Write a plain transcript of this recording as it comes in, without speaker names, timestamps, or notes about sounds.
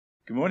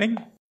Good morning.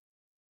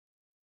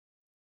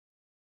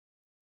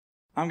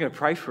 I'm going to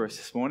pray for us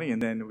this morning,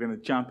 and then we're going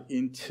to jump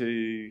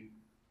into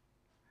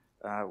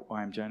I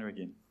am Jonah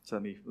again. So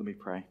let me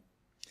pray.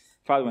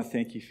 Father, I want to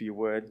thank you for your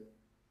word.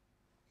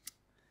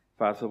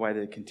 Father, for the way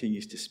that it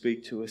continues to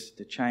speak to us,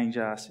 to change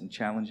us and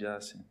challenge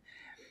us.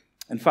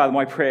 And Father,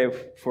 my prayer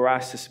for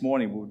us this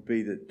morning would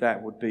be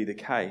that would be the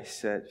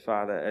case. That,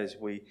 Father, as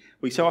we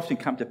so often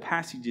come to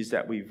passages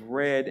that we've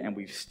read and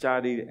we've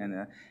studied and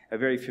are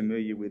very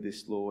familiar with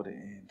this, Lord,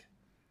 and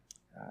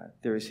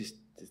there is this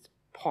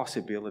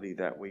possibility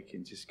that we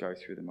can just go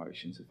through the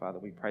motions. And Father,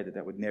 we pray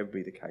that would never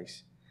be the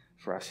case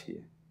for us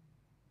here.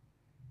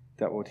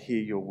 That would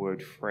hear your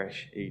word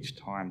fresh each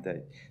time,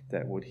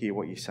 that would hear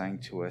what you're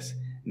saying to us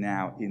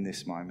now in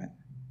this moment.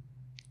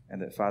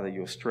 And that, Father,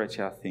 you'll stretch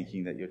our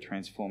thinking, that you'll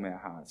transform our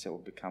hearts, that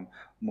we'll become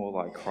more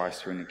like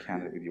Christ through an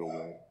encounter with your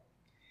word.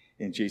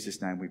 In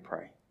Jesus' name we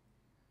pray.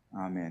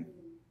 Amen.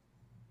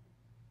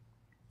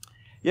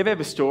 You ever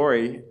have a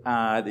story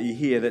that you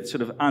hear that's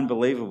sort of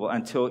unbelievable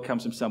until it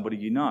comes from somebody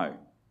you know?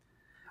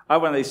 I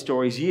had one of these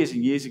stories years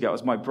and years ago. It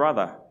was my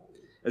brother.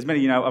 As many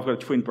of you know, I've got a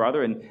twin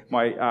brother, and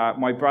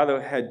my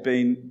brother had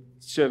been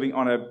serving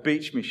on a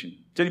beach mission.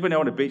 Does anybody know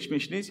what a beach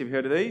mission is? Have you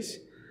heard of these?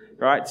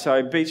 Right,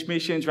 so beach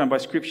missions run by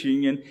Scripture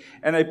Union,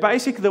 and they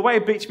basically, the way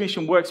a beach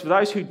mission works, for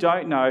those who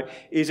don't know,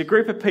 is a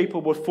group of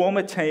people will form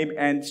a team,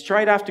 and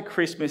straight after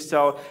Christmas,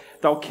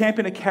 they'll camp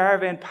in a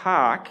caravan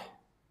park,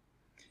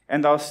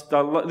 and they'll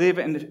live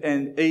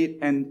and eat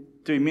and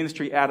do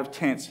ministry out of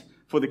tents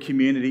for the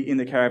community in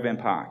the caravan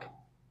park.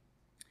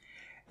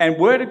 And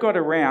word had got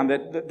around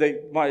that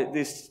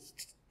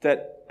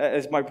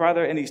as my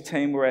brother and his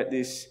team were at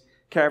this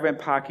caravan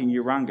park in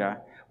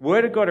Urunga,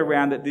 word had got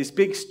around that this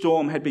big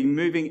storm had been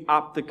moving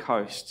up the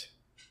coast.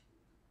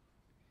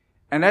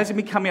 And as it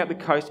had been coming up the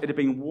coast, it had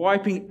been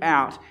wiping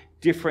out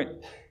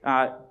different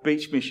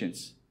beach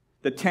missions.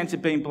 The tents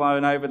had been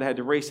blown over, they had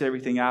to reset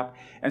everything up.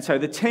 And so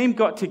the team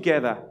got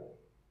together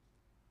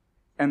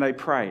and they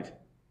prayed.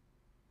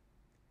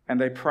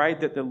 And they prayed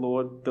that the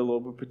Lord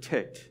would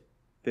protect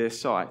their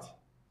sight.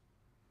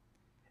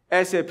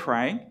 As they're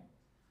praying,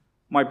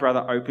 my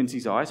brother opens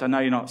his eyes. I know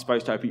you're not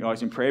supposed to open your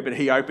eyes in prayer, but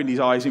he opened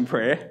his eyes in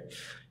prayer.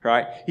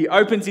 Right? He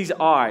opens his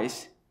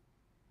eyes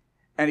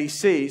and he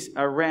sees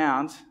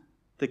around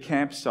the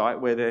campsite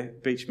where the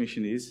beach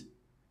mission is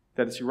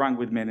that it's rung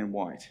with men in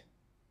white.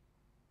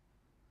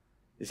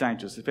 It's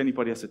angels. If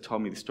anybody else had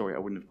told me the story, I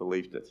wouldn't have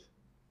believed it.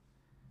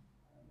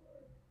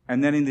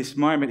 And then in this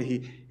moment,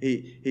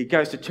 he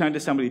goes to turn to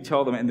somebody to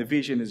tell them, and the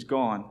vision is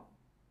gone.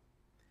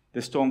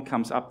 The storm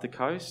comes up the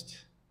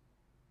coast.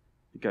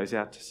 It goes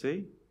out to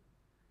sea,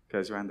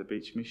 goes around the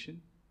beach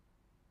mission,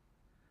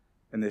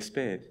 and they're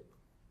spared.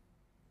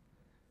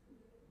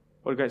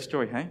 What a great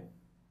story, hey?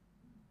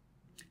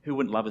 Who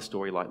wouldn't love a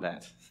story like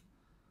that?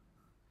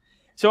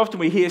 So often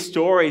we hear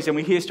stories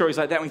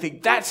like that and we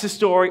think, that's the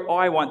story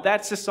I want.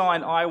 That's the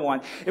sign I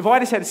want. If I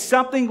just had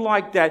something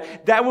like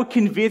that, that would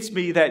convince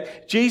me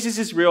that Jesus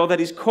is real, that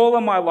He's call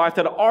on my life,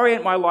 that I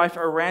orient my life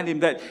around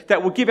Him,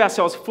 that will give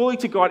ourselves fully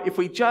to God if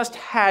we just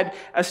had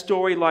a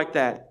story like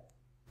that.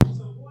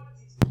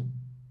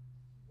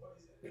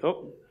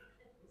 Oh,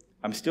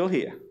 I'm still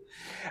here.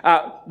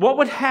 What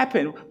would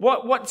happen?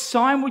 What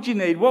sign would you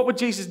need? What would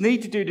Jesus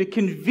need to do to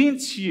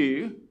convince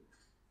you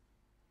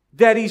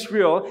that He's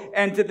real,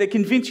 and that they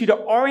convince you to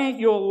orient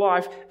your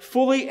life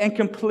fully and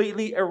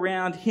completely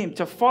around Him,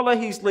 to follow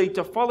His lead,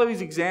 to follow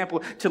His example,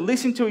 to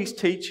listen to His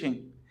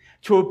teaching,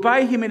 to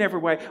obey Him in every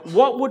way?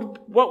 What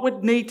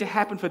would need to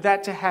happen for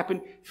that to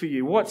happen for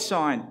you? What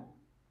sign?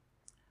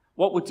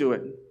 What would do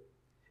it?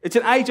 It's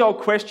an age-old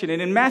question, and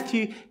in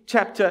Matthew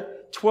chapter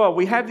 12,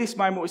 we have this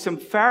moment where some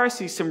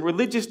Pharisees, some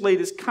religious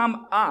leaders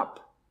come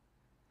up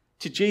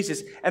to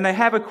Jesus and they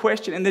have a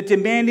question and they're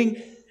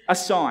demanding a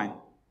sign.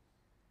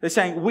 They're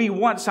saying, we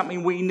want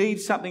something, we need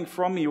something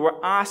from you,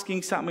 we're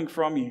asking something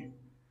from you.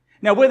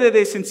 Now, whether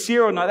they're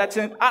sincere or not, that's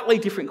an utterly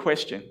different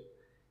question.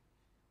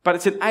 But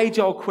it's an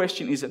age-old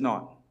question, is it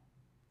not?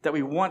 That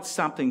we want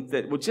something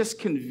that will just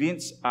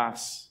convince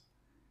us,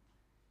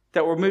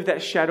 that will remove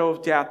that shadow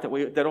of doubt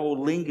that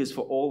all lingers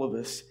for all of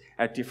us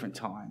at different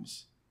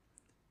times.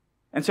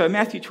 And so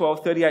Matthew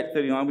 12, 38,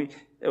 39,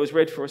 it was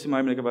read for us a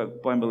moment ago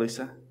by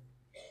Melissa.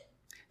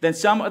 Then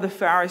some of the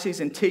Pharisees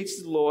and teachers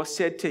of the law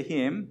said to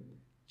him,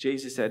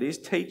 Jesus that is,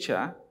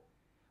 Teacher,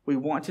 we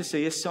want to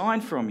see a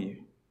sign from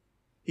you.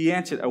 He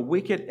answered, a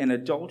wicked and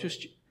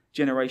adulterous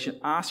generation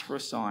asks for a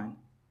sign,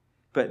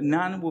 but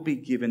none will be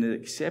given it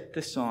except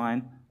the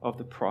sign of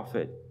the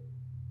prophet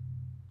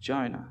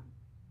Jonah.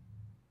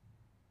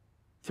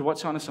 So what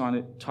type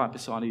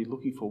of sign are you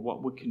looking for?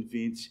 What would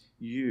convince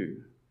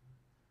you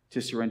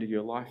to surrender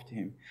your life to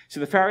Him? So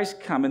the Pharisees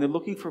come and they're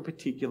looking for a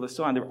particular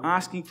sign. They're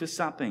asking for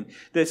something.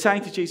 They're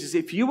saying to Jesus,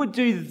 if you would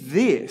do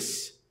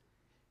this,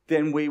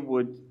 then we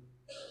would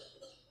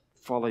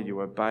follow you,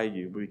 obey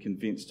you, be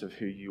convinced of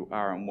who you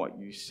are and what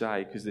you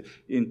say. Because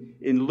in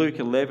Luke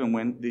 11,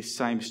 when this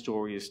same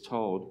story is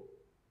told,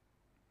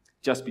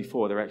 just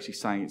before, they're actually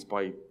saying it's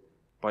by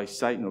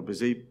Satan or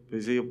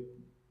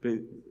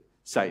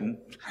Satan,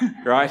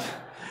 right?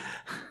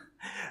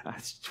 I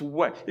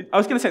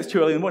was going to say it's too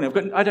early in the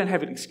morning. I don't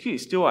have an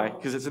excuse, do I?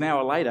 Because it's an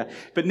hour later.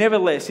 But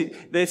nevertheless,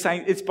 they're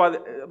saying it's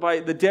by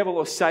the devil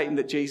or Satan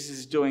that Jesus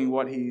is doing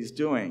what he is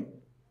doing.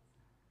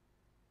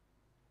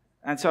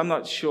 And so I'm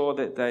not sure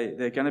that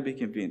they're going to be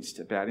convinced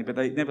about him. But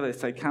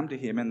nevertheless, they come to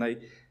him and they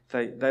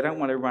don't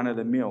want a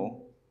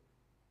run-of-the-mill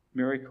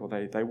miracle.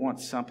 They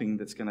want something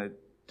that's going to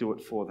do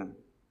it for them.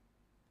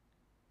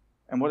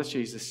 And what does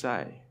Jesus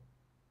say?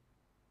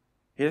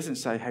 He doesn't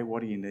say, hey,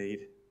 what do you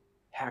need?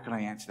 How can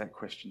I answer that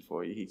question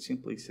for you? He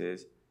simply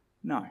says,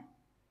 no.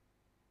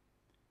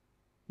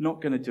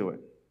 Not going to do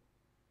it.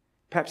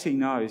 Perhaps he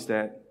knows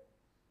that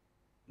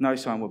no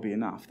sign will be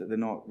enough, that they're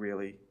not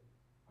really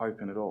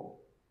open at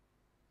all.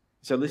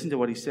 So listen to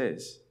what he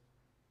says.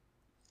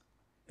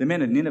 The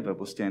men of Nineveh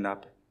will stand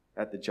up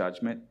at the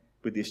judgment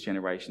with this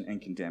generation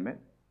and condemn it.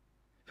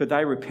 For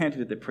they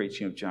repented at the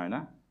preaching of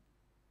Jonah,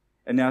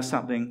 and now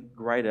something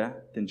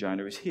greater than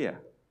Jonah is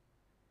here.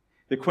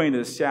 The queen of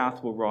the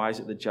south will rise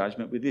at the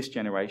judgment with this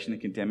generation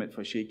and condemn it,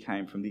 for she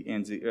came from the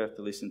ends of the earth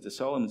to listen to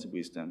Solomon's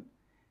wisdom,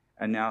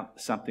 and now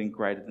something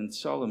greater than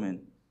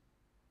Solomon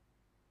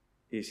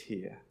is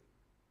here.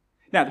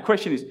 Now the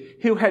question is,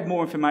 who had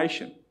more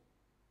information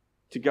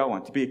to go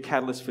on, to be a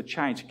catalyst for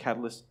change, a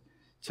catalyst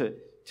to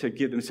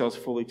give themselves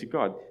fully to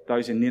God?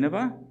 Those in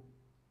Nineveh,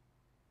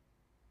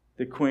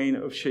 the queen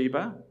of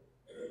Sheba,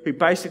 who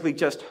basically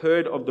just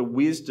heard of the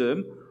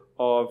wisdom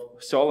of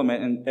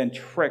Solomon and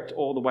trekked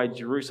all the way to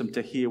Jerusalem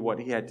to hear what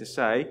he had to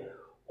say,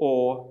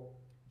 or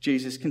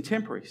Jesus'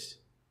 contemporaries.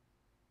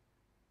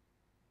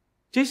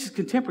 Jesus'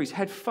 contemporaries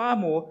had far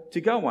more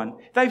to go on.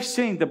 They've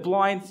seen the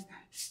blind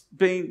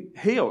being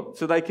healed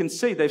so they can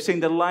see. They've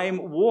seen the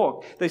lame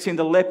walk. They've seen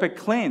the leper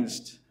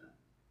cleansed.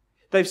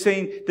 They've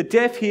seen the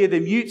deaf hear, the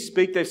mute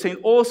speak. They've seen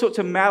all sorts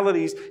of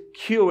maladies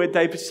cured.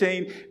 They've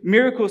seen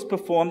miracles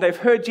performed. They've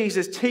heard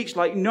Jesus teach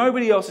like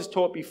nobody else has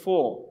taught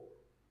before.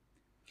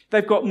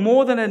 They've got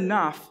more than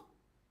enough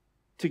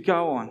to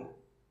go on.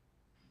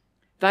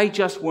 They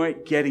just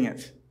weren't getting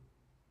it.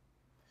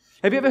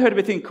 Have you ever heard of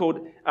a thing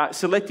called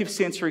selective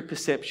sensory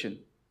perception?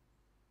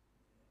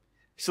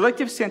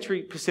 Selective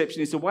sensory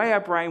perception is the way our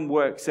brain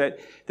works, that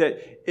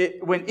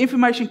when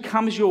information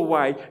comes your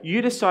way,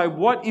 you decide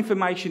what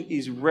information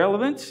is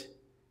relevant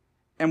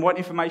and what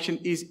information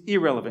is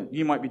irrelevant.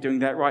 You might be doing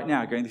that right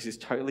now, going, this is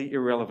totally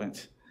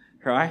irrelevant,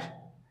 right?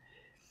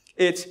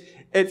 It's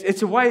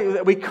a way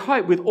that we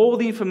cope with all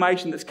the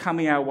information that's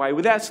coming our way.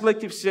 Without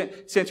selective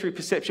sensory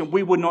perception,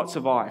 we would not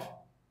survive.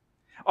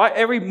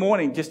 Every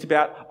morning, just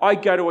about, I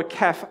go to a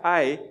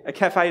cafe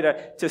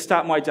to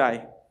start my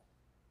day.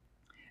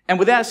 And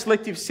without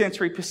selective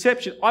sensory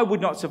perception, I would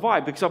not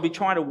survive, because I'll be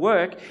trying to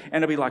work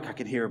and I'll be like, I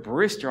can hear a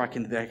barista, I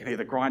can hear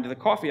the grind of the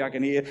coffee, I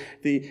can hear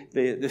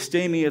the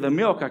steaming of the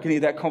milk, I can hear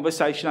that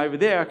conversation over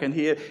there, I can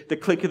hear the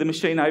click of the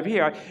machine over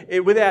here.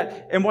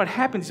 And what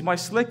happens is my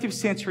selective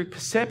sensory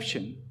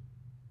perception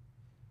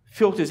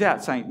filters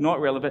out, saying,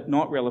 not relevant,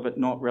 not relevant,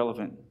 not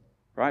relevant.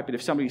 Right? But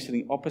if somebody's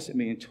sitting opposite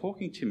me and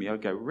talking to me, I'll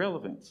go,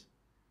 relevant.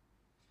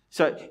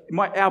 So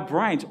our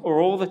brains are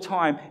all the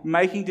time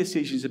making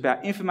decisions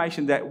about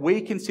information that we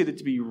consider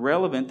to be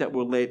relevant that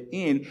will let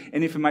in,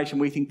 and information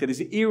we think that is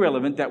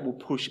irrelevant that will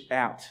push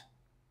out.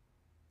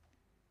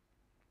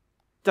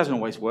 Doesn't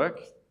always work.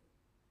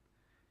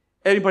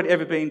 Anybody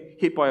ever been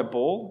hit by a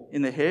ball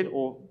in the head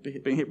or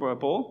been hit by a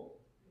ball?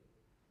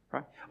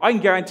 Right? I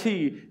can guarantee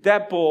you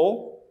that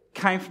ball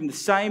came from the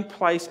same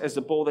place as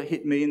the ball that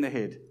hit me in the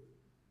head.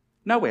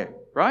 Nowhere,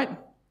 right?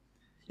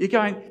 You're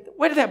going,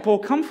 where did that ball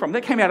come from?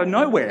 That came out of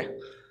nowhere.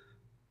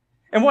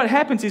 And what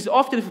happens is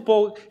often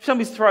if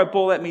somebody's throw a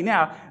ball at me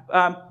now,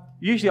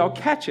 usually I'll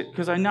catch it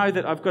because I know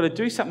that I've got to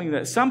do something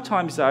with it.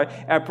 Sometimes though,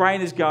 our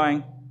brain is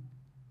going,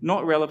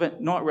 not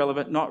relevant, not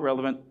relevant, not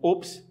relevant,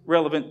 oops,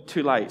 relevant,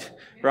 too late,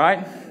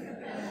 right?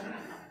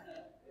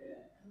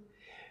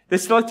 The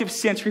selective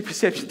sensory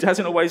perception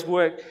doesn't always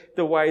work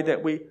the way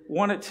that we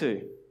want it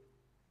to.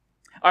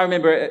 I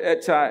remember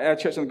at our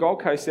church on the Gold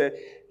Coast,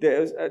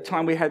 there was a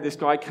time we had this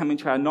guy come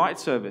into our night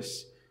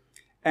service.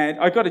 And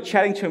I got to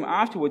chatting to him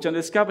afterwards and I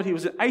discovered he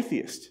was an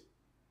atheist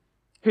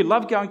who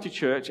loved going to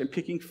church and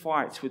picking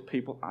fights with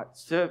people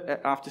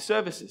after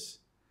services.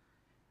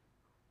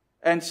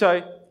 And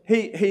so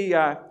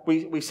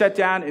we sat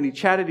down and he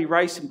chatted, he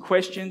raised some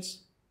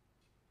questions.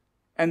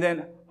 And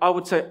then I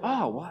would say,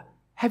 what?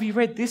 Have you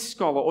read this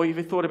scholar or have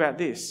you thought about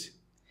this?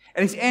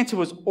 And his answer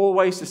was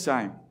always the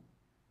same.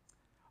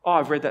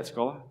 I've read that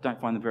scholar.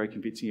 Don't find them very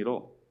convincing at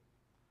all.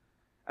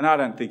 And I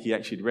don't think he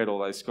actually read all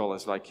those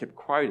scholars that I kept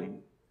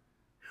quoting.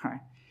 Right?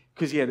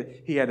 Because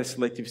he had a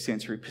selective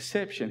sensory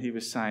perception. He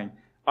was saying,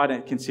 I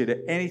don't consider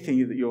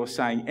anything that you're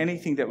saying,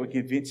 anything that would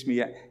convince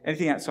me,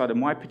 anything outside of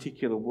my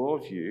particular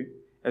worldview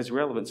as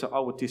relevant. So I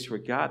would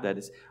disregard that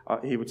as,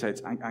 he would say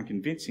it's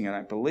unconvincing, I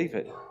don't believe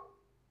it.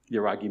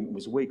 Your argument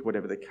was weak,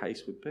 whatever the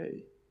case would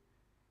be.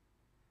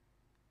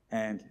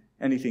 And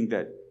anything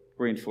that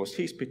reinforced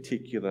his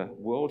particular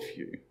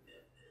worldview,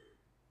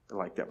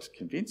 like that was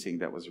convincing,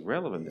 that was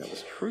relevant, that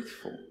was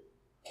truthful.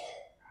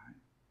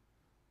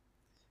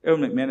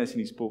 Erwin McManus, in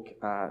his book,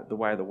 The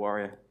Way of the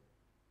Warrior,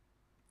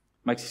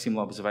 makes a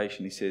similar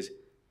observation. He says,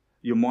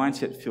 your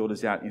mindset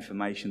filters out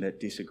information that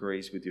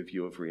disagrees with your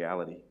view of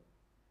reality.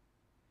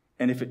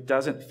 And if it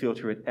doesn't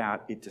filter it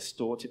out, it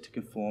distorts it to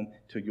conform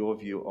to your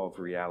view of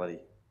reality.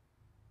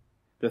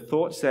 The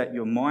thoughts that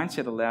your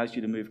mindset allows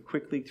you to move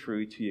quickly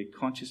through to your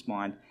conscious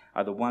mind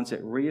are the ones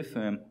that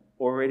reaffirm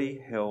already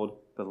held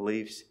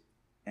beliefs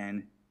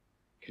and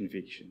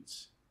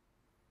convictions.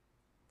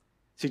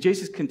 See,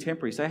 Jesus'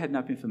 contemporaries, they had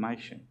enough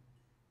information.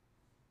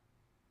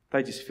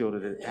 They just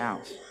filtered it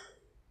out.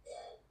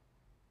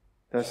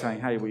 They're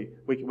saying, hey,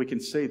 we can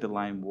see the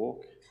lame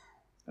walk,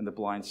 and the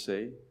blind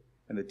see,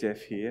 and the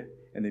deaf hear,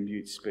 and the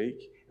mute speak,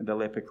 and the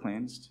leper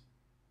cleansed.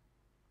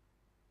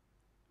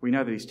 We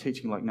know that he's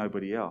teaching like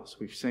nobody else.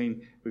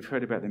 We've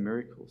heard about the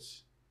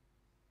miracles.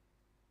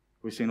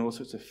 We've seen all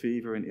sorts of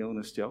fever and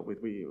illness dealt with.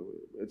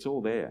 It's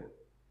all there.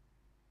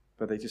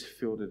 But they just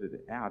filtered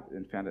it out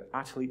and found it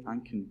utterly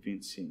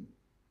unconvincing.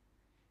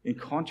 In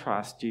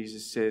contrast,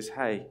 Jesus says,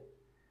 hey,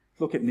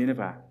 look at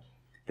Nineveh,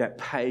 that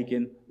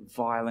pagan,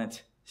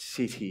 violent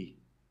city.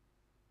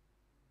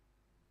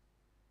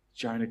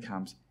 Jonah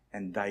comes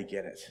and they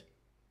get it.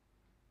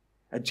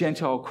 A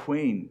Gentile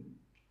queen,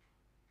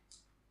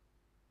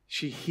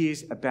 she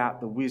hears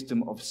about the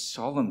wisdom of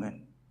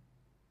Solomon,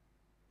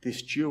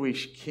 this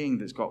Jewish king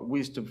that's got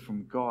wisdom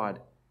from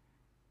God,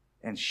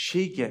 and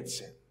she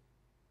gets it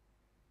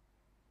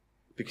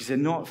because they're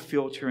not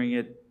filtering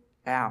it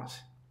out.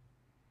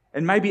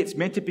 And maybe it's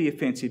meant to be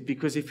offensive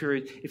because if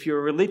you're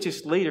a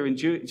religious leader in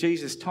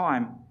Jesus'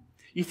 time,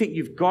 you think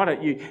you've got it.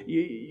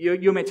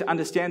 You're meant to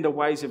understand the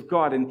ways of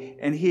God.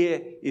 And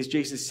here is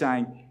Jesus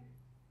saying,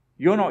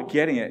 you're not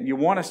getting it. You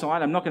want a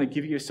sign? I'm not going to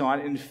give you a sign.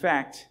 In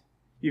fact,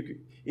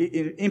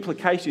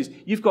 implications,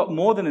 you've got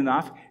more than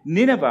enough.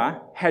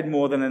 Nineveh had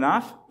more than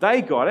enough.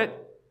 They got it.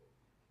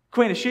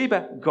 Queen of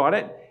Sheba got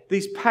it.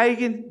 These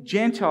pagan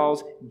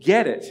Gentiles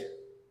get it.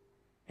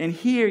 And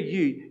here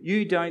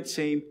you don't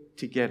seem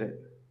to get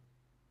it.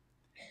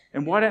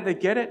 And why don't they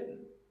get it?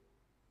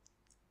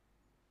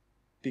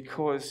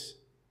 Because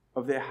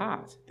of their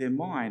heart, their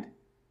mind,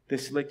 their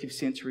selective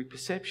sensory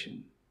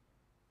perception.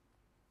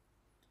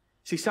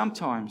 See,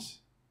 sometimes,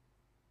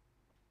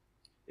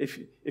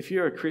 if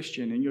you're a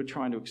Christian and you're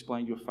trying to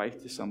explain your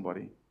faith to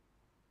somebody,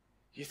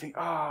 you think,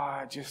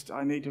 I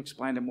need to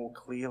explain it more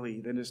clearly.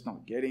 They're just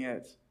not getting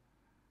it.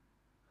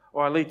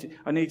 Or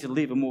I need to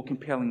live a more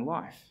compelling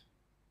life.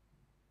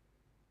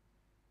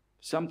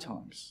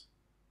 Sometimes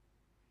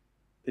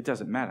it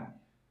doesn't matter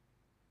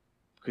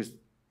because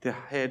their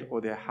head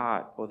or their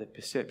heart or their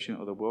perception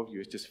or the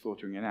worldview is just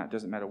filtering it out. It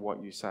doesn't matter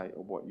what you say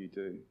or what you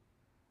do.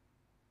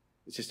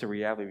 It's just a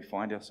reality we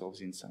find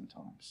ourselves in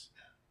sometimes.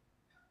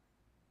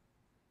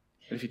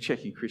 And if you're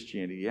checking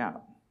Christianity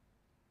out,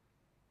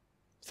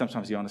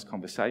 sometimes the honest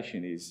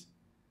conversation is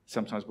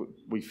sometimes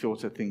we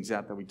filter things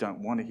out that we don't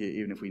want to hear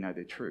even if we know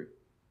they're true.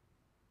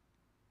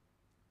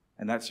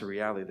 And that's the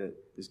reality that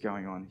is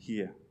going on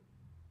here.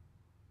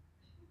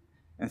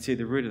 And see,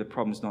 the root of the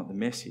problem is not the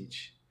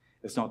message.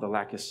 It's not the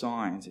lack of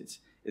signs.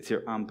 It's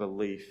their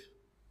unbelief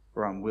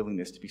or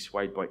unwillingness to be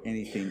swayed by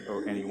anything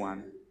or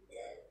anyone.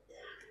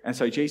 And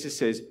so Jesus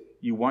says,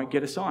 you won't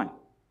get a sign,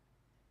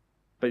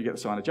 but you get the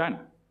sign of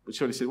Jonah. Which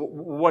sort of said,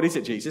 what is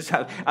it, Jesus?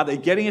 Are they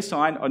getting a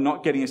sign or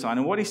not getting a sign?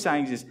 And what he's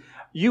saying is,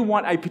 you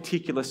want a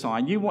particular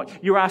sign.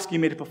 You're asking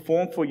me to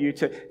perform for you,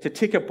 to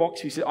tick a box.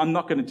 He said, I'm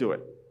not going to do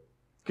it.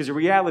 Because the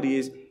reality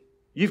is,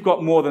 you've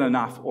got more than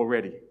enough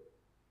already.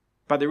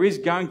 But there is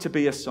going to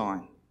be a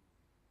sign.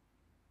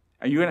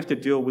 And you're going to have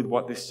to deal with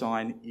what this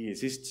sign is.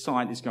 This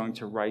sign is going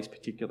to raise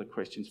particular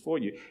questions for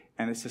you.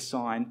 And it's the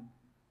sign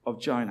of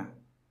Jonah.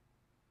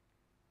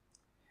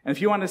 And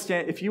if you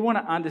want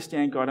to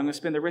understand God, I'm going to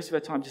spend the rest of our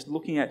time just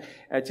looking at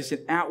just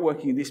an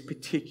outworking of this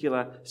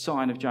particular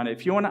sign of Jonah.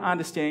 If you want to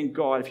understand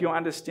God, if you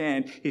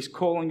understand his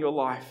call on your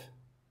life,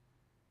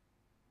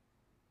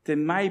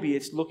 then maybe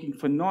it's looking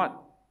for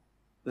not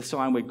the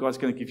sign where God's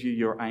going to give you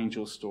your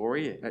angel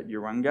story at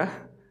Urunga,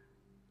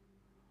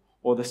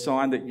 or the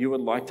sign that you would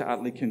like to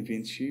utterly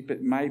convince you,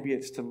 but maybe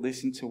it's to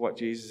listen to what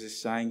Jesus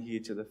is saying here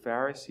to the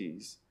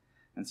Pharisees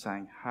and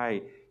saying,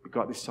 hey, we've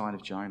got this sign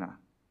of Jonah.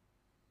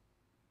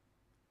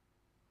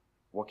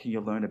 What can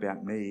you learn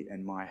about me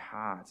and my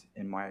heart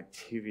and my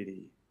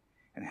activity?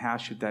 And how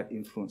should that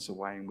influence the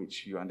way in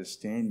which you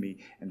understand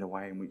me and the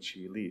way in which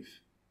you live?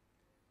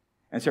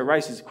 And so it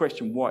raises the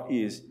question, what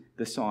is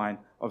the sign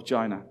of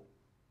Jonah?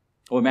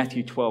 Or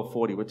Matthew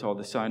 12:40, we're told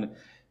the sign,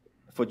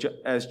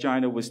 as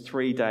Jonah was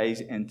 3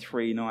 days and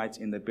 3 nights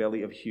in the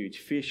belly of huge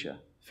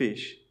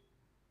fish,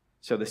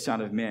 so the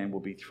Son of Man will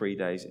be 3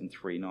 days and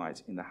 3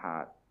 nights in the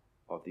heart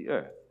of the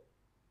earth.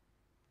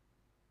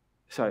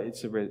 So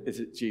it's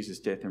Jesus'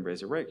 death and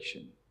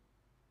resurrection.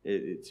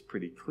 It's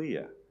pretty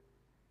clear.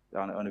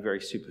 On a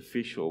very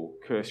superficial,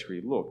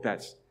 cursory look,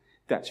 that's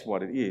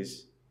what it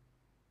is.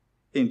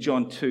 In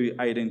John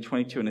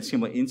 2:18-22, in a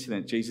similar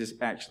incident, Jesus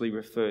actually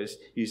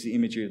uses the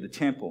imagery of the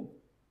temple.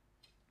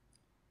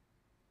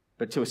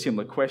 But to a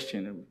similar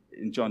question,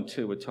 in John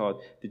 2, we're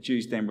told, the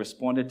Jews then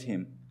responded to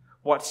him,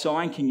 What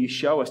sign can you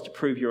show us to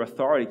prove your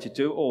authority to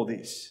do all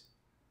this?"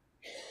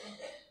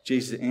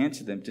 Jesus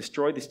answered them,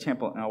 "Destroy this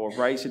temple and I will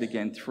raise it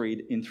again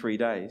in 3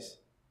 days."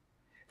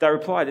 They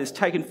replied, "It's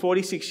taken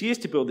 46 years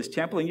to build this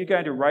temple and you're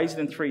going to raise it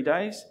in 3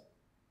 days?"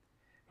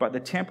 But the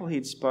temple he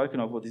had spoken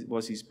of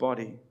was his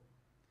body.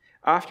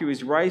 After he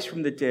was raised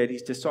from the dead,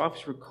 his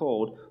disciples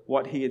recalled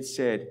what he had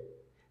said.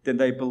 Then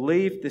they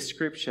believed the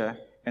scripture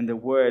and the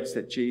words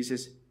that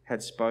Jesus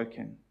had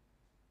spoken.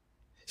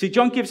 See,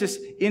 John gives us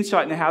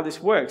insight into how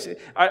this works.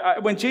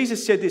 When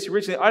Jesus said this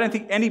originally, I don't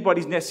think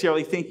anybody's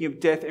necessarily thinking of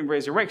death and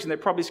resurrection. They're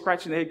probably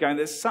scratching their head going,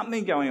 there's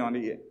something going on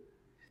here.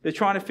 They're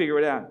trying to figure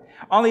it out.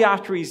 Only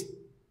after he's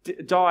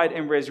died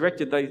and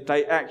resurrected,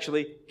 they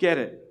actually get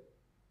it.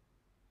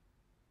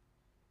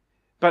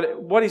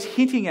 But what he's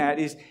hinting at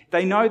is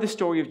they know the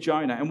story of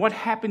Jonah and what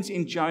happens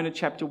in Jonah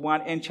chapter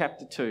 1 and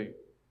chapter 2.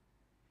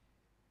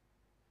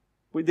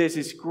 There's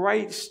this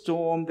great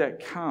storm that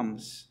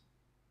comes.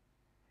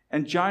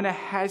 And Jonah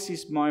has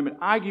this moment,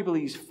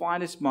 arguably his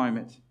finest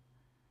moment,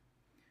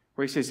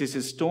 where he says there's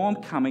a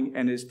storm coming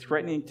and is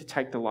threatening to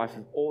take the life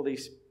of all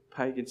these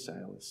pagan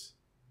sailors.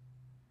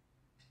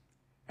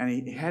 And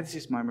he has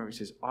this moment where he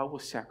says, I will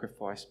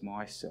sacrifice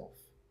myself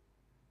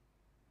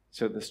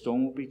so that the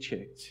storm will be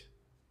checked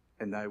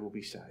and they will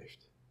be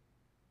saved.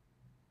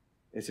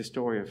 It's a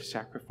story of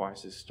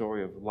sacrifice, a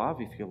story of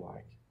love, if you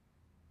like.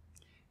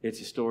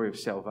 It's a story of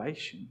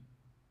salvation.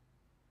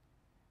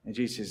 And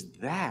Jesus says,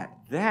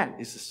 that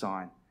is the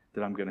sign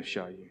that I'm going to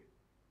show you.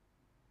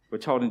 We're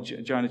told in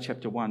Jonah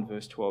chapter 1,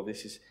 verse 12,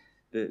 this is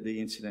the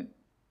incident.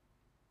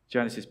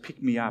 Jonah says,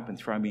 pick me up and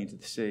throw me into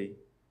the sea,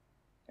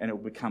 and it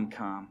will become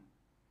calm.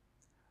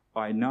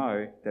 I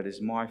know that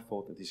it's my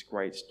fault that this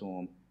great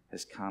storm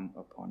has come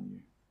upon you.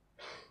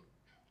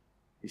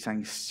 He's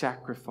saying,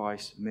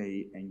 sacrifice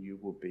me and you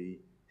will be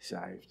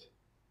saved.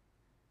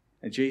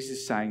 And Jesus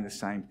is saying the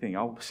same thing.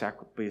 I will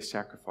be a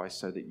sacrifice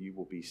so that you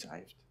will be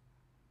saved.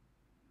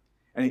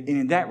 And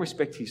in that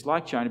respect, he's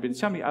like Jonah, but in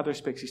so many other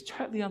respects, he's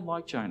totally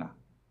unlike Jonah.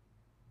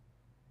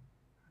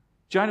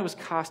 Jonah was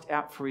cast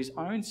out for his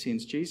own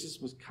sins. Jesus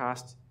was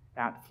cast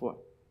out for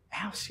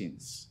our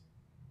sins.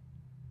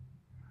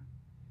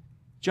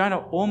 Jonah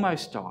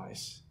almost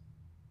dies.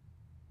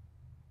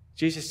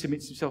 Jesus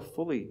submits himself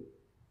fully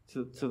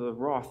to the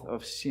wrath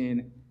of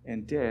sin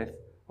and death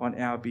on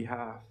our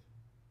behalf.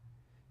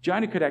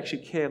 Jonah could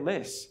actually care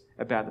less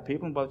about the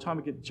people, and by the time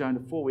we get to Jonah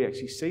 4, we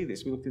actually see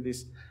this. We looked at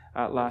this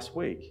last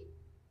week.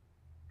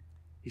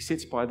 He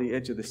sits by the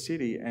edge of the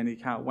city and he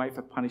can't wait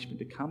for punishment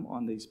to come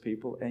on these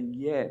people, and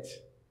yet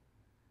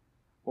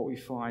what we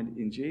find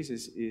in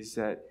Jesus is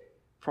that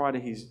prior to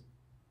his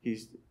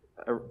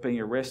being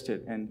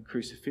arrested and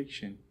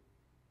crucifixion,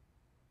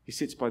 he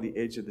sits by the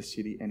edge of the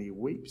city and he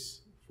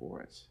weeps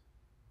for it.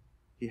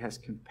 He has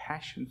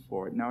compassion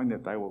for it, knowing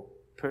that they will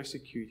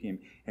persecute him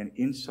and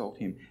insult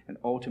him and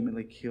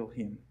ultimately kill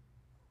him.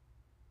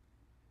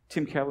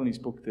 Tim Keller, in his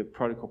book, The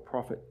Prodigal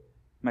Prophet,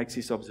 makes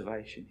this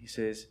observation. He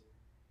says,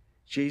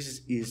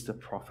 Jesus is the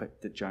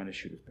prophet that Jonah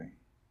should have been.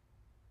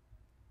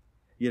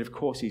 Yet, of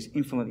course, he's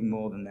infinitely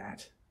more than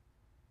that.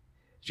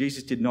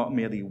 Jesus did not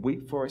merely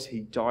weep for us, he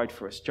died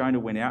for us. Jonah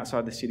went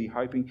outside the city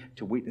hoping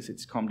to witness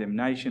its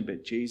condemnation,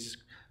 but Jesus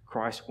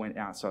Christ went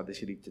outside the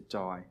city to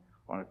die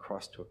on a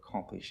cross to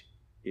accomplish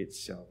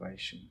its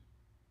salvation.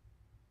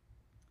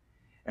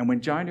 And when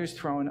Jonah is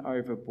thrown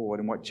overboard,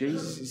 and what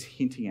Jesus is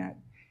hinting at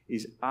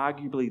is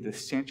arguably the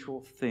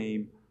central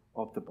theme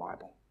of the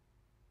Bible.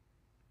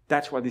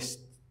 That's why this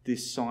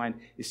sign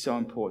is so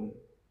important.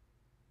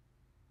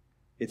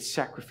 It's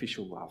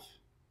sacrificial love.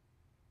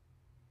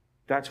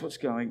 That's what's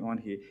going on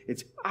here.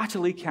 It's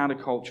utterly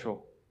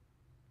countercultural.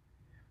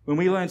 When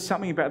we learn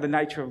something about the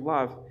nature of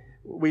love,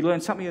 we learn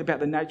something about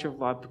the nature of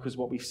love because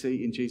what we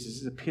see in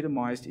Jesus is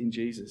epitomized in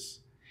Jesus.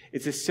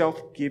 It's a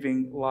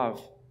self-giving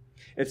love.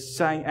 It's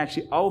saying,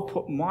 actually, I'll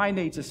put my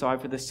needs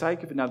aside for the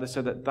sake of another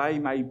so that they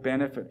may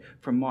benefit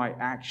from my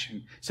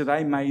action, so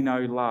they may know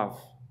love,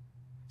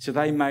 so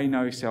they may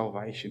know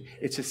salvation.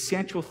 It's a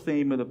central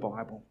theme of the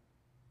Bible.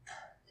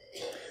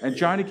 And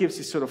Jonah gives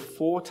this sort of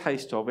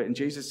foretaste of it, and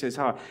Jesus says,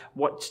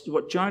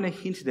 what Jonah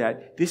hinted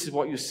at, this is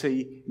what you'll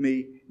see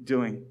me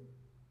doing.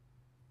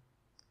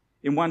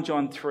 In 1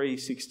 John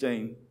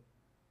 3:16,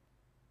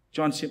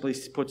 John simply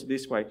puts it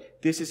this way,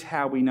 this is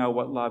how we know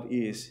what love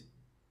is.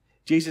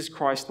 Jesus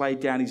Christ laid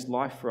down his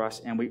life for us,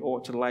 and we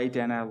ought to lay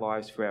down our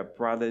lives for our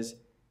brothers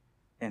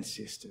and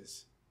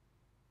sisters.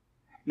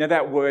 Now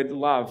that word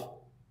love,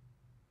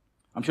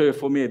 I'm sure you're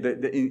familiar,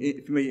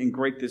 for me in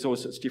Greek there's all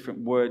sorts of different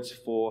words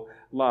for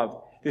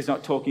love. It's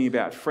not talking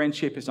about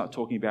friendship, it's not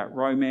talking about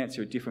romance,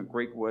 there are different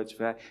Greek words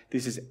for that.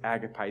 This is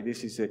agape,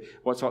 this is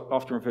what's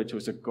often referred to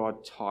as a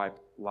God-type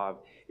love.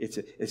 It's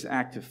an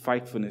act of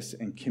faithfulness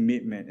and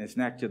commitment, it's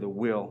an act of the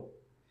will.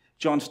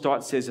 John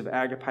Stott says of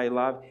agape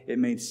love, it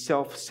means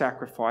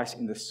self-sacrifice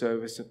in the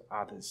service of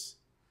others.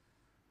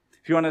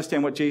 If you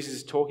understand what Jesus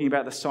is talking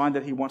about, the sign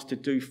that he wants to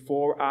do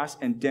for us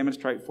and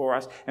demonstrate for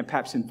us and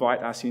perhaps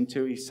invite us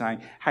into, he's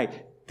saying,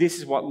 hey, this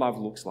is what love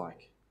looks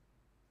like.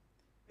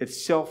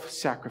 It's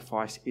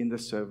self-sacrifice in the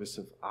service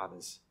of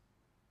others.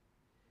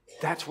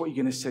 That's what you're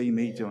going to see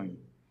me doing.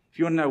 If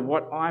you want to know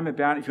what I'm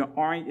about, if you want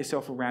to orient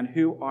yourself around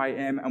who I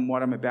am and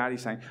what I'm about,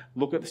 he's saying,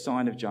 look at the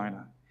sign of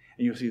Jonah.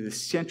 And you'll see the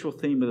central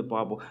theme of the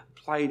Bible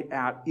played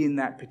out in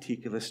that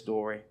particular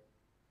story.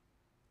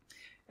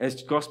 As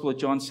the Gospel of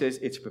John says,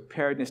 it's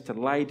preparedness to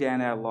lay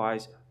down our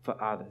lives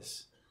for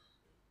others.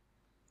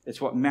 It's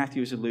what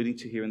Matthew is alluding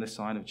to here in the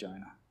sign of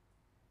Jonah.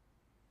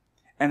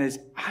 And it's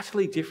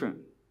utterly different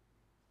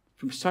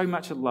from so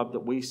much of love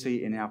that we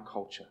see in our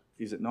culture,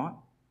 is it not?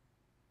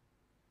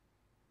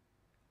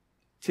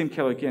 Tim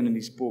Keller, again, in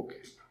his book,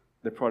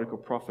 The Prodigal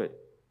Prophet,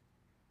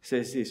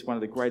 says this: one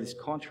of the greatest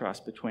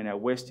contrasts between our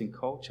Western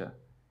culture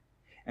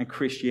and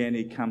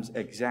Christianity comes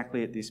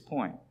exactly at this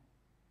point.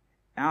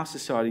 Our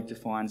society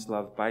defines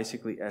love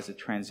basically as a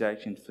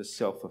transaction for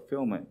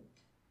self-fulfillment.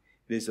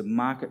 It is a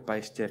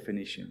market-based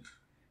definition.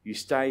 You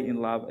stay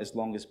in love as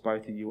long as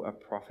both of you are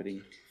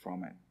profiting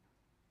from it.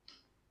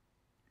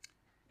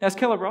 Now, is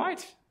Keller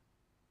right?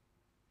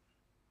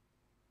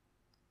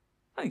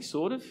 I think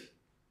sort of.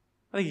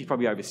 I think he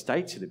probably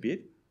overstates it a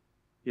bit.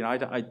 You know,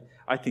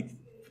 I think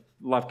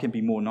love can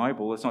be more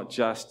noble. It's not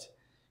just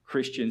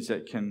Christians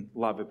that can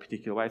love a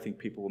particular way. I think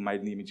people were made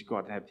in the image of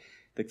God and have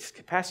the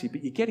capacity.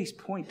 But you get his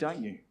point,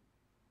 don't you?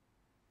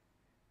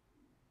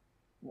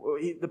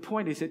 The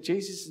point is that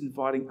Jesus is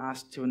inviting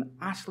us to an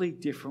utterly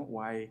different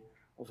way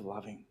of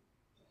loving.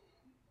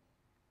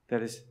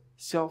 That is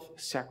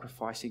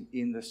self-sacrificing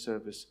in the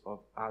service of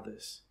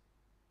others.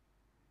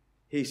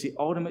 He's the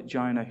ultimate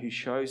Jonah who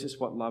shows us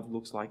what love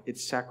looks like.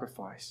 It's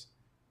sacrifice.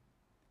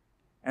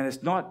 And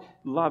it's not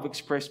love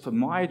expressed for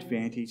my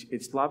advantage.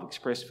 It's love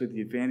expressed for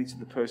the advantage of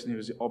the person who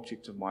is the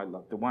object of my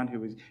love, the one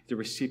who is the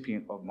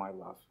recipient of my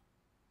love.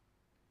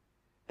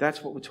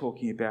 That's what we're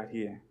talking about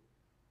here.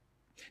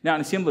 Now,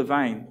 in a similar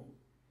vein,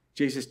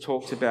 Jesus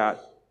talks about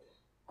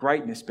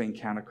greatness being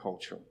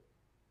countercultural.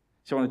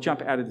 So I want to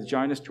jump out of the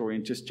Jonah story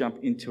and just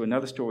jump into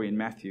another story in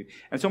Matthew.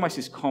 And it's almost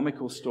this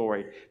comical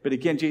story. But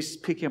again, Jesus is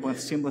picking up on a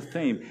similar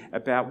theme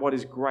about what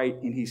is great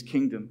in his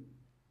kingdom.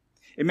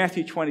 In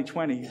Matthew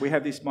 20:20, we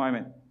have this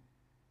moment.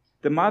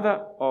 The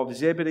mother of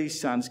Zebedee's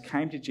sons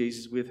came to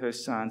Jesus with her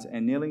sons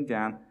and kneeling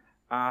down,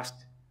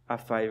 asked a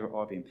favour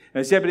of him.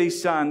 Now,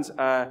 Zebedee's sons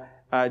are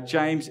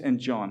James and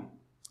John.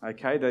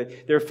 Okay,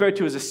 they're referred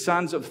to as the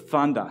sons of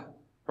thunder,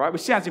 right?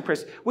 Which sounds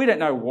impressive. We don't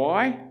know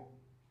why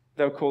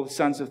they were called the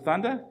sons of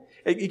thunder.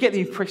 You get the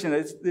impression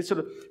that they're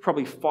sort of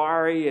probably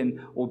fiery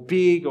or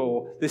big,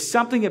 or there's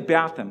something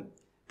about them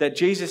that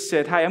Jesus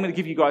said, hey, I'm going to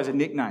give you guys a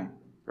nickname,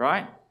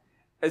 right?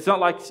 It's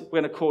not like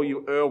we're going to call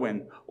you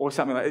Erwin or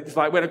something like that. It's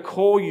like we're going to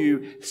call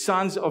you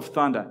sons of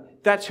thunder.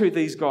 That's who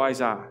these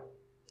guys are.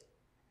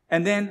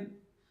 And then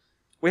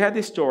we have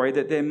this story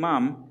that their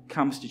mum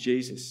comes to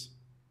Jesus.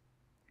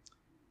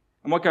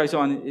 And what goes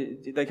on,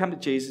 they come to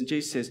Jesus and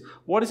Jesus says,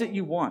 what is it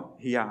you want?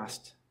 He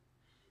asked.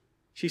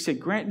 She said,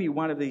 grant me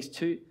one of these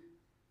two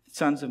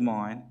sons of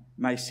mine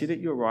may sit at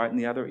your right and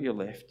the other at your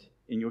left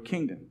in your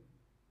kingdom.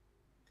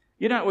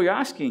 You know what we're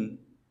asking,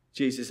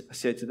 Jesus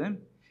said to them.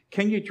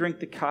 Can you drink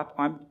the cup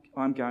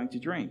I'm going to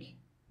drink?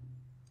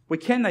 We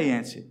can, they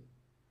answered.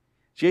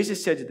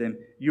 Jesus said to them,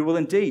 you will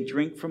indeed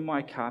drink from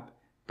my cup,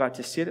 but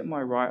to sit at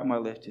my right or my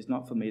left is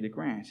not for me to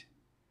grant.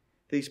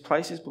 These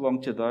places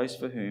belong to those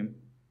for whom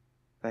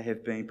they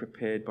have been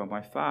prepared by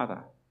my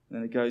Father. And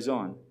then it goes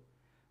on.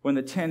 When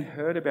the 10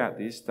 heard about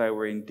this, they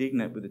were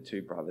indignant with the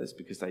two brothers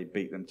because they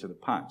beat them to the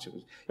punch.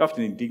 You're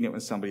often indignant when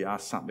somebody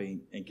asks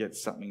something and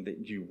gets something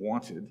that you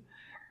wanted.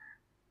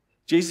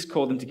 Jesus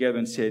called them together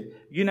and said,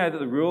 you know that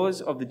the rulers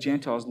of the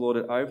Gentiles lord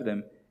it over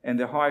them, and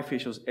their high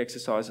officials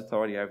exercise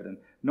authority over them.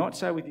 Not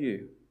so with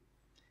you.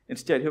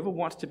 Instead, whoever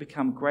wants to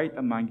become great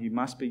among you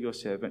must be your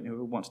servant, and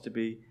whoever wants to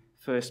be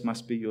first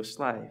must be your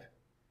slave.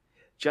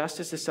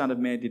 Just as the Son of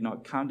Man did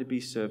not come to be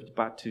served,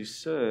 but to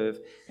serve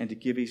and to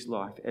give his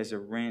life as a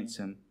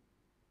ransom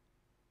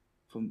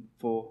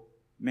for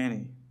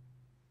many.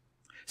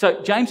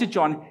 So James and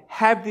John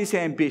have this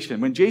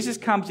ambition. When Jesus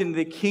comes into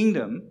the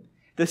kingdom,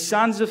 the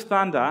sons of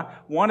thunder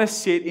want to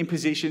sit in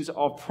positions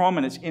of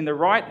prominence in the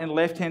right and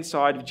left-hand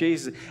side of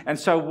Jesus. And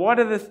so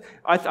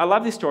I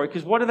love this story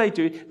because what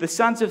do? The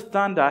sons of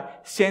thunder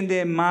send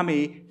their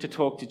mummy to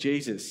talk to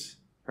Jesus,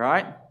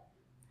 right?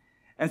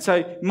 And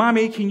so,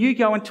 Mummy, can you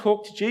go and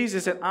talk to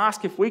Jesus and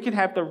ask if we can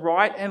have the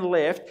right and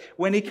left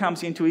when he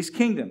comes into his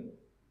kingdom?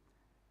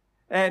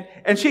 And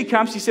she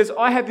comes, she says,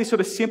 I have this sort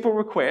of simple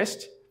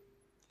request.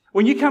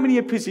 When you come into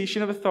your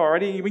position of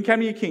authority, when you come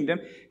to your kingdom,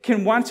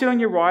 can one sit on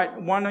your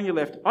right, one on your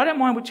left? I don't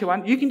mind which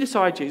one. You can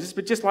decide, Jesus,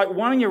 but just like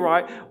one on your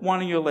right, one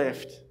on your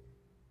left.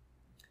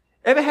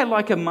 Ever had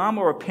like a mum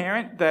or a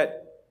parent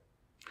that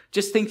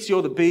just thinks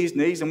you're the bee's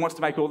knees and wants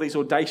to make all these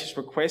audacious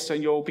requests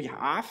on your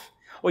behalf?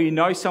 Or you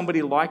know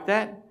somebody like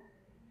that?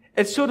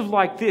 It's sort of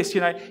like this,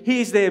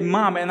 here's their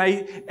mum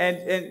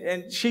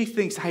and she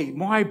thinks, hey,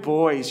 my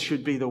boys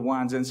should be the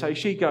ones. And so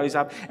she goes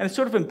up and it's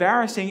sort of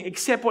embarrassing,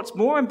 except what's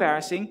more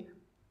embarrassing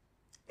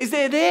is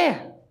they're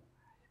there.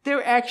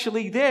 They're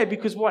actually there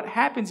because what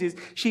happens is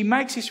she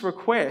makes this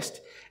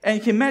request And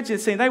you can imagine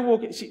the scene. They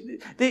walk.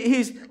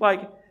 Here's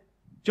like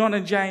John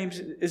and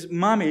James'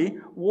 mummy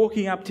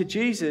walking up to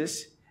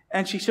Jesus,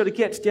 and she sort of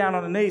gets down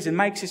on her knees and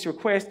makes this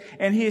request.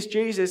 And here's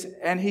Jesus,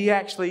 and he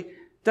actually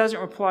doesn't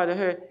reply to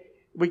her.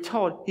 We're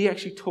told he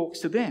actually talks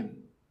to them.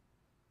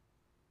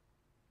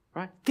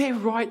 Right? They're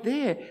right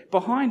there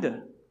behind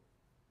her.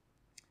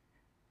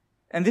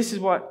 And this is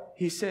what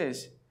he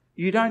says.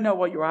 You don't know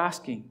what you're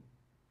asking.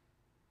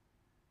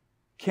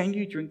 Can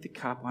you drink the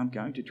cup I'm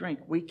going to drink?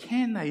 We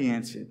can, they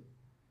answered.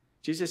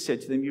 Jesus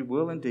said to them, you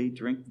will indeed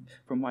drink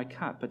from my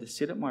cup, but to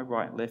sit at my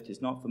right and left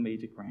is not for me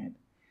to grant.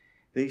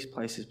 These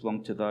places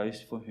belong to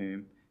those for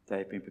whom they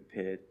have been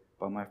prepared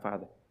by my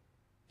Father.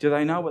 Do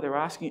they know what they're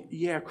asking?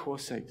 Yeah, of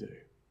course they do.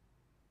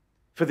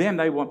 For them,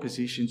 they want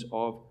positions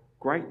of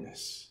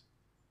greatness.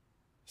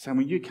 So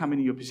when you come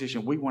into your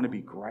position, we want to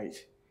be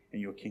great in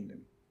your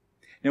kingdom.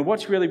 Now,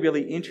 what's really,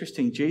 really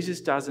interesting, Jesus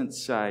doesn't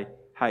say,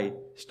 hey,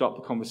 stop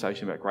the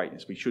conversation about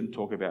greatness. We shouldn't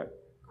talk about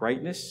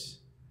greatness.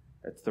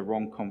 That's the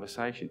wrong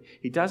conversation.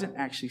 He doesn't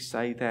actually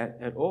say that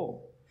at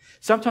all.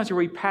 Sometimes we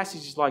read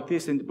passages like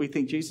this and we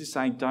think Jesus is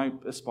saying,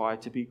 don't aspire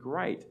to be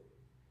great.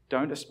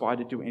 Don't aspire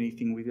to do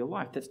anything with your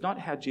life. That's not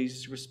how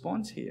Jesus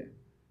responds here.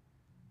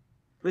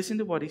 Listen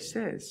to what he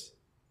says.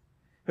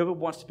 Whoever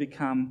wants to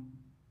become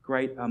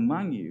great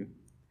among you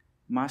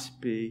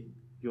must be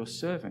your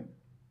servant.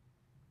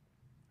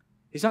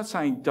 He's not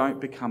saying don't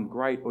become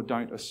great or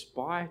don't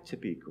aspire to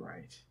be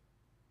great.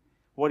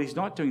 What he's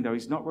not doing, though,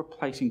 he's not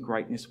replacing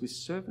greatness with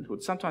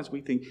servanthood. Sometimes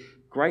we think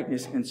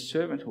greatness and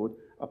servanthood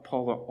are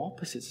polar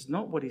opposites. It's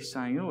not what he's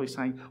saying at all. He's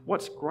saying,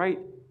 what's great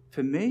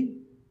for me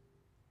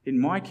in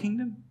my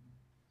kingdom?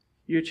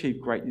 You achieve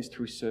greatness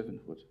through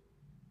servanthood.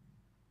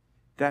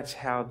 That's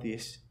how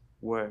this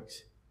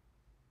works.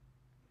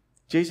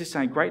 Jesus is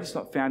saying greatness is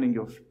not found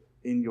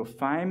in your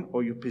fame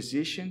or your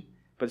position,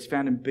 but it's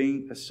found in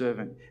being a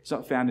servant. It's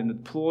not found in the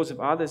applause of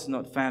others. It's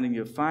not found in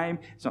your fame.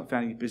 It's not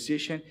found in your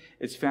position.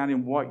 It's found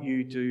in what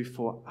you do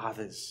for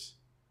others.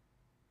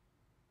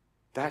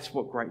 That's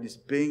what greatness,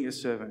 being a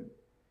servant.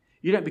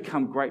 You don't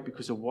become great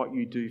because of what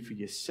you do for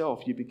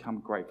yourself. You become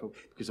grateful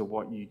because of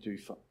what you do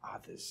for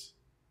others.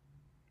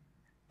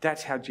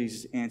 That's how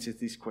Jesus answers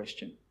this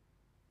question.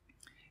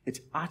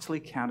 It's utterly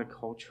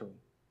countercultural.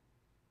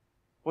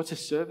 What's a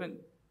servant?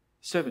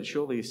 A servant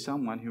surely is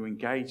someone who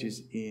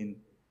engages in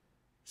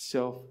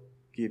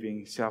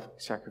self-giving,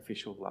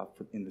 self-sacrificial love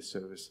in the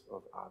service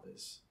of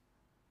others.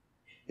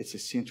 It's a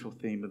central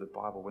theme of the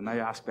Bible. When they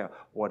ask about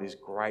what is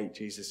great,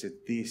 Jesus said,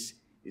 this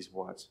is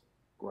what's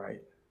great.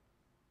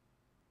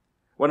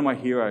 One of my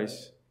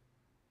heroes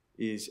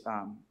is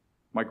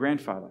my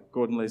grandfather,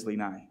 Gordon Leslie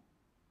Nay.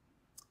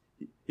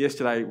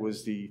 Yesterday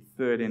was the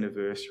 3rd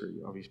anniversary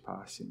of his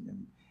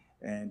passing.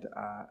 And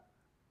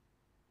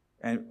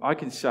I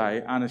can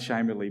say,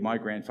 unashamedly, my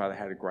grandfather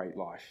had a great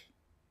life.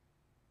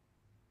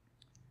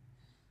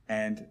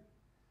 And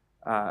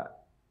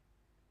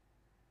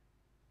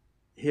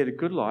he had a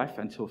good life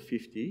until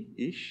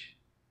 50-ish,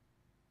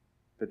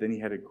 but then he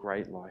had a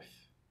great life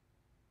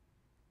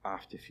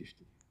after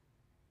 50.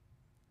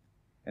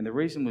 And the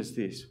reason was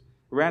this.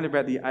 Around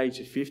about the age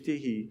of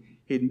 50,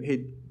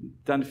 he'd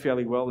done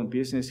fairly well in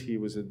business. He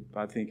was,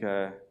 I think,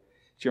 a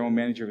general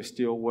manager of a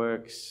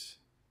steelworks.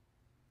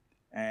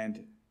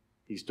 And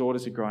his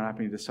daughters had grown up,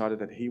 and he decided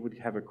that he would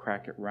have a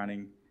crack at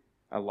running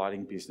a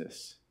lighting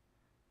business.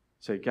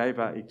 So he gave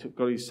up,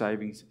 got his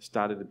savings,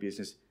 started a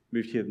business,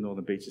 moved here to the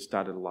Northern Beaches,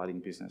 started a lighting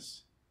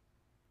business.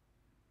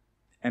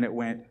 And it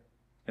went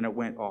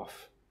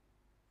off.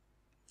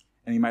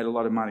 And he made a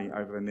lot of money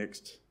over the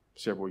next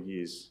several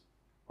years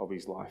of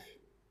his life.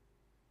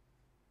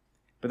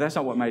 But that's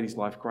not what made his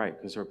life great,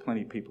 because there are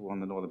plenty of people on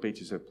the Northern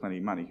Beaches who have plenty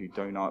of money who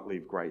do not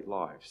live great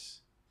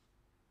lives.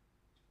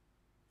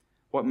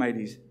 What made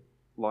his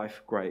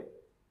life great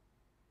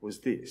was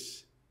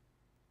this.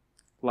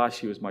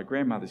 Last year was my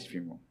grandmother's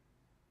funeral.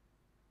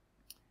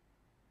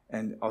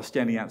 And I was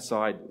standing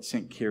outside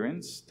St.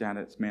 Kieran's down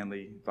at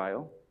Manly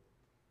Vale.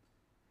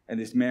 And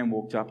this man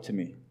walked up to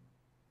me.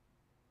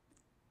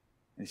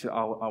 And he said,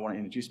 I want to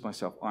introduce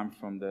myself. I'm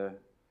from the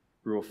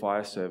Rural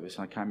Fire Service.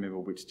 And I can't remember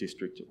which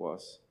district it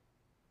was.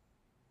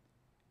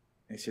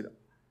 And he said,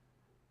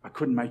 I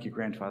couldn't make your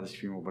grandfather's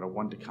funeral, but I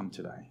wanted to come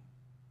today.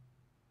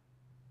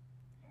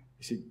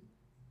 He said,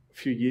 a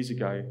few years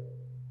ago,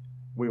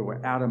 we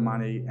were out of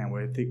money and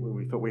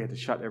we thought we had to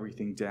shut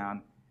everything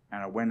down.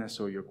 And I went and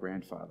saw your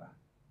grandfather.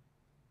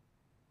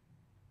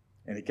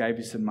 And he gave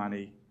us some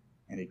money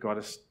and he got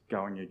us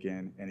going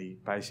again, and he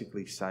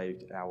basically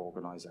saved our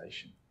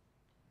organisation.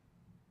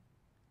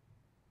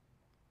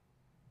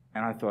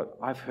 And I thought,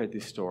 I've heard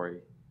this story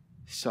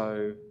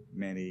so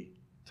many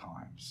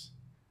times.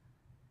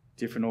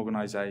 Different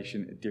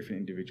organisation, a different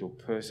individual,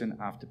 person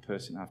after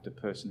person after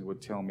person who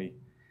would tell me,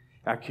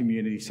 our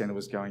community centre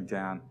was going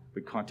down,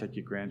 we contact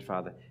your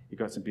grandfather, he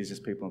got some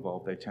business people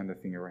involved, they turned the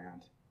thing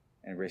around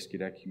and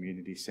rescued our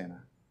community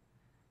centre.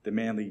 The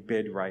Manly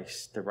bed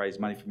race to raise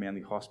money for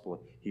Manly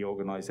Hospital, he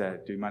organised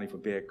that, do money for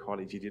Bear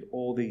Cottage. He did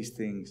all these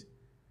things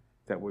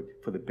that were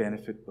for the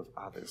benefit of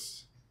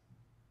others.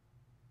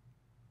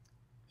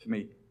 For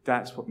me,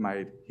 that's what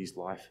made his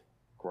life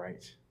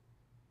great.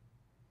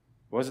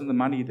 It wasn't the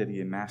money that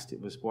he amassed, it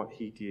was what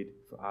he did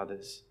for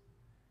others.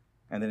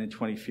 And then in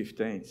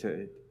 2015,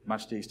 so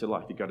much to his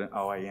delight, he got an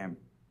OAM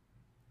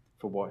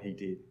for what he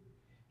did.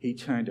 He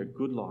turned a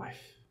good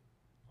life,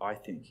 I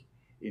think,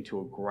 into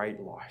a great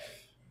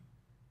life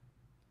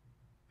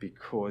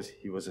because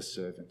he was a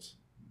servant.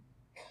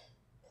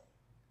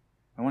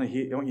 I want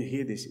you to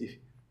hear this. If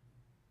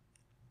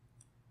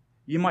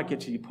you might get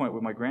to your point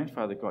where my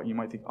grandfather got, you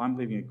might think, I'm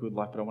living a good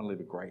life, but I want to live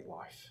a great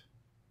life.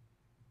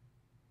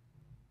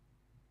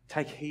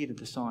 Take heed of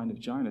the sign of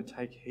Jonah.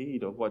 Take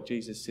heed of what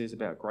Jesus says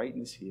about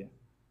greatness here.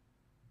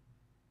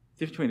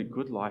 The difference between a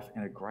good life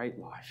and a great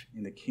life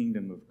in the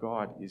kingdom of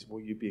God is,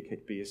 will you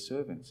be a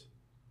servant?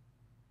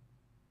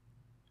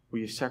 Will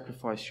you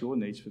sacrifice your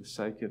needs for the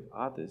sake of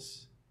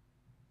others?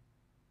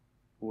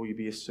 Or will you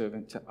be a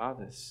servant to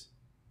others?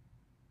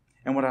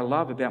 And what I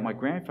love about my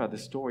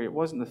grandfather's story, it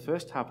wasn't the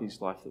first half of his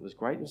life that was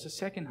great, it was the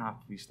second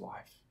half of his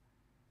life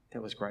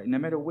that was great. No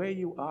matter where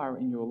you are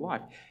in your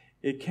life,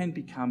 it can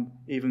become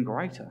even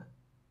greater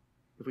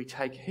if we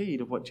take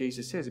heed of what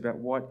Jesus says about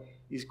what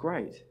is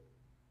great.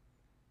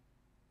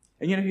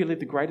 And you know who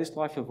lived the greatest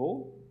life of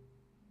all?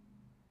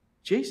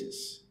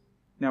 Jesus.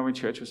 Now we're in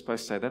church, we're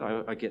supposed to say that,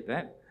 I get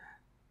that.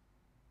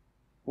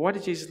 Why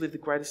did Jesus live the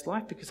greatest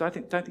life? Because I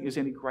don't think there's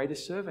any greater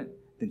servant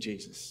than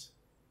Jesus.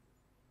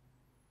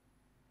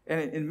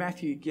 And in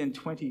Matthew again,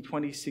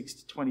 20:26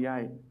 to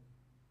 28,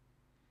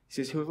 he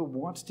says, whoever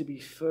wants to be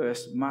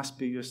first must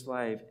be your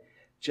slave,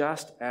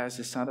 just as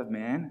the Son of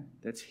Man,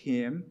 that's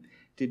him,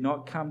 did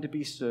not come to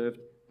be served,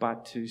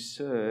 but to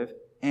serve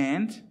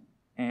and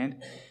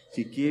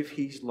to give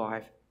his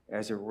life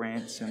as a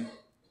ransom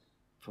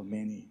for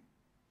many.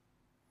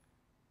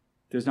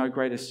 There's no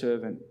greater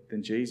servant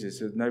than Jesus.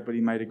 There's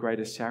nobody made a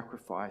greater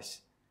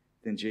sacrifice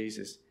than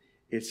Jesus.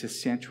 It's a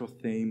central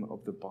theme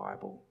of the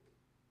Bible.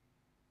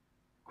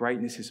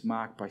 Greatness is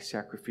marked by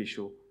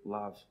sacrificial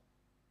love.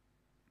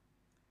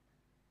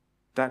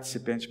 That's the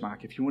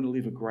benchmark. If you want to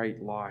live a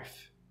great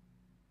life,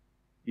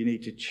 you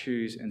need to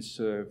choose and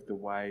serve the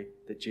way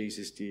that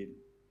Jesus did.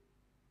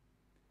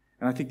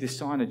 And I think this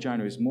sign of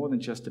Jonah is more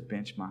than just a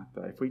benchmark,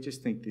 though. If we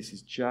just think this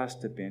is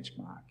just a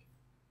benchmark,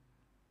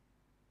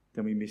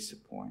 then we miss the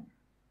point.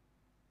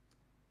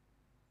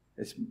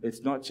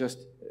 It's not just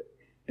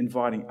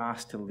inviting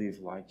us to live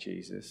like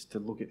Jesus, to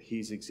look at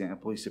his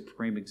example, his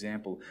supreme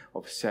example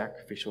of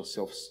sacrificial,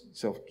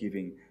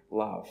 self-giving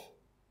love,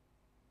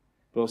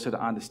 but also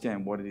to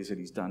understand what it is that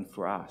he's done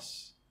for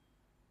us.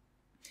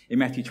 In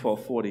Matthew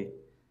 12:40,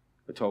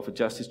 we're told, for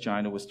just as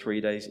Jonah was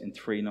 3 days and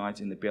 3 nights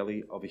in the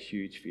belly of a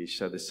huge fish,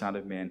 so the Son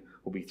of Man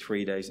will be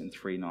 3 days and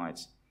 3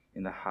 nights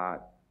in the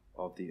heart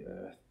of the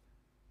earth.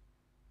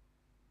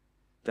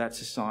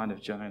 That's a sign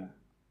of Jonah,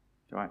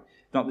 right?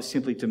 Not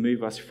simply to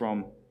move us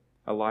from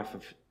a life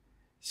of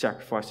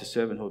sacrifice to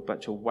servanthood,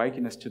 but to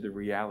awaken us to the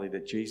reality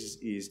that Jesus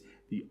is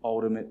the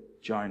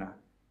ultimate Jonah.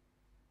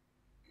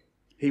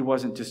 He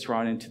wasn't just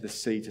thrown into the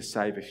sea to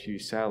save a few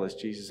sailors.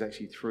 Jesus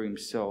actually threw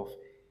himself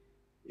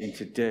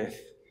into death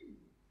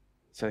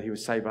so he would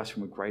save us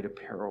from a greater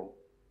peril.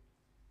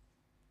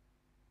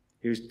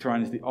 He was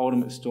thrown into the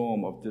ultimate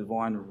storm of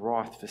divine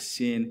wrath for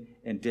sin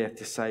and death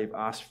to save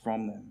us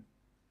from them.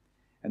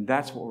 And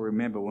that's what we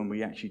remember when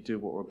we actually do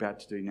what we're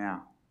about to do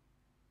now,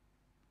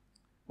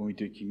 when we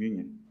do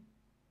communion.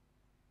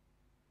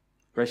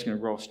 We're actually going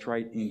to roll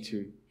straight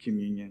into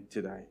communion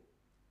today.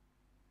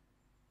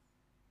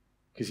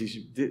 Because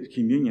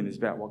communion is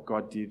about what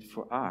God did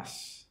for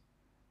us.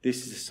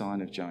 This is a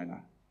sign of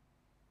Jonah.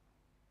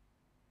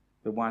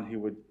 The one who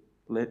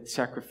would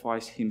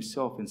sacrifice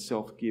himself in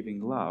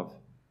self-giving love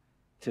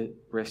to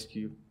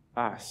rescue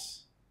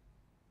us.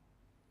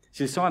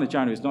 See, the sign of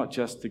Jonah is not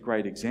just the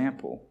great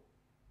example.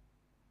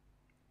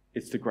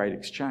 It's the great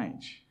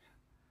exchange,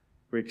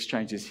 where he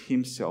exchanges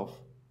himself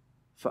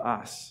for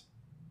us.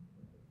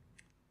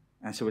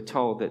 And so we're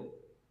told that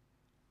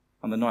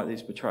on the night that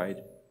he's betrayed,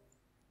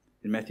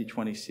 in Matthew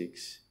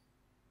 26,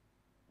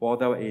 while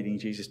they were eating,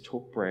 Jesus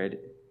took bread,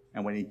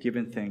 and when he'd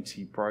given thanks,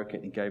 he broke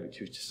it and gave it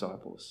to his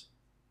disciples.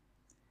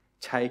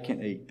 Take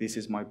and eat, this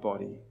is my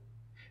body.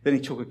 Then he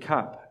took a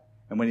cup,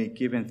 and when he'd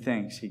given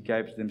thanks, he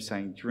gave it to them,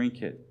 saying,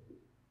 drink it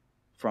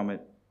from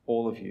it,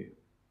 all of you.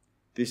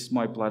 This is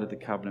my blood of the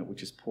covenant,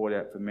 which is poured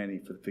out for many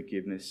for the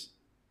forgiveness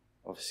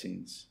of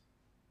sins.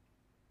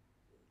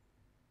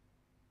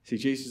 See,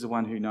 Jesus is the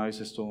one who knows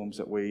the storms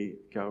that we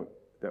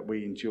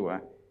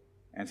endure,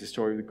 and it's the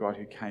story of the God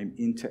who came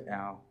into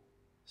our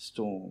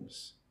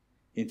storms,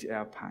 into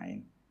our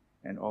pain,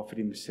 and offered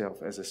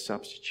himself as a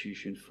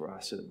substitution for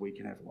us so that we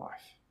can have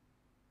life.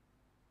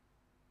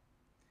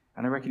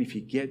 And I reckon if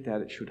you get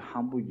that, it should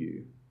humble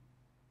you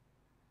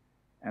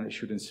and it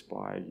should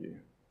inspire you.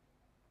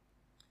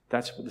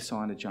 That's what the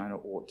sign of Jonah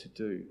ought to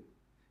do.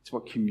 It's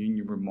what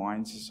communion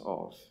reminds us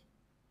of.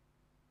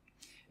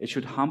 It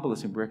should humble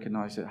us and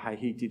recognize that, hey,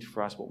 he did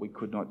for us what we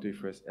could not do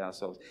for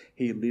ourselves.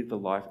 He lived the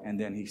life and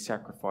then he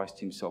sacrificed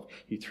himself.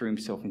 He threw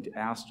himself into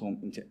our storm,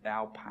 into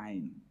our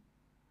pain,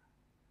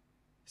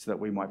 so that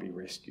we might be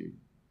rescued.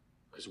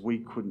 because we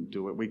couldn't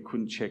do it. We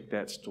couldn't check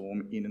that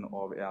storm in and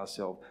of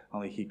ourselves.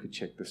 Only He could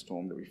check the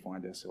storm that we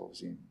find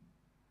ourselves in.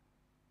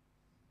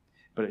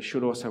 But it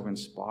should also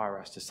inspire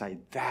us to say,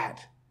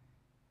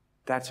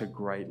 that's a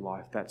great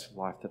life. That's a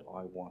life that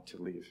I want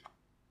to live.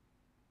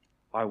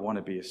 I want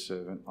to be a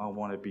servant. I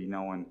want to be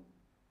known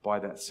by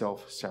that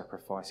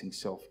self-sacrificing,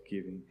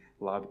 self-giving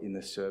love in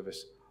the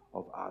service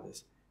of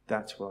others.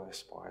 That's what I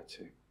aspire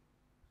to.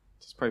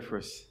 Just pray for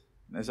us.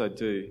 And as I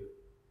do,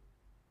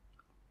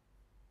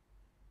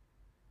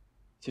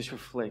 just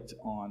reflect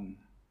on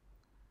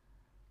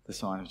the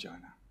sign of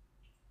Jonah.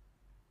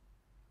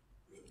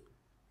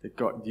 That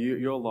God,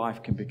 your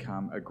life can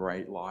become a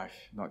great life,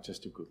 not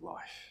just a good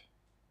life.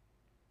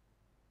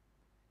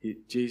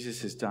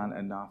 Jesus has done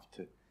enough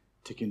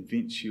to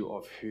convince you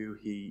of who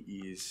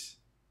He is.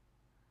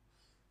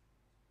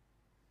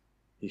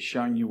 He's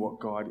shown you what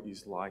God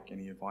is like, and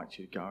He invites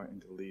you to go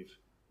and to live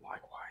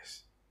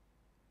likewise.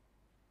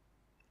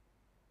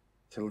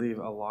 To live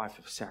a life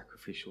of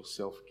sacrificial,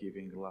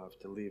 self-giving love,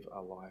 to live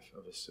a life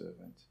of a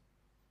servant.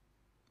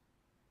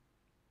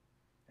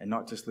 And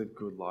not just live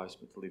good lives,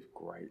 but to live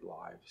great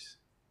lives.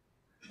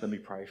 Let me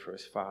pray for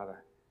us,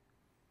 Father.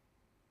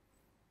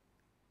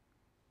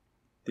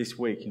 This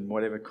week, in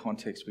whatever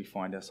context we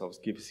find ourselves,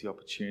 give us the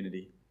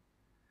opportunity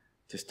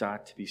to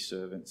start to be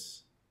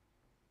servants.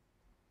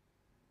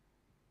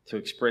 To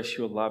express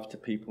your love to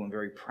people in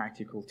very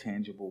practical,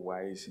 tangible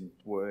ways, in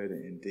word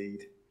and in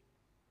deed.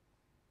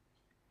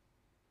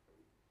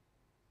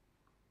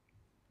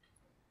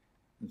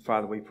 And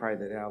Father, we pray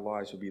that our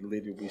lives will be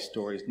littered with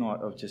stories,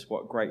 not of just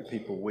what great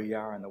people we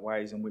are and the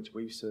ways in which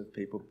we've served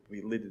people, but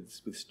be littered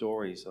with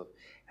stories of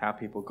how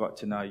people got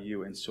to know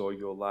you and saw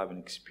your love and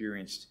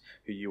experienced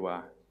who you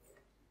are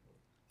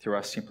through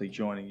us simply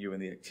joining you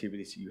in the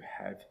activities that you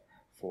have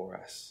for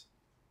us.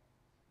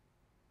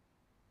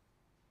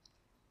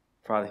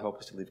 Father, help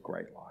us to live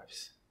great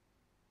lives.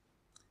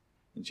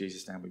 In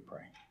Jesus' name we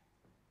pray.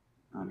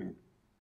 Amen.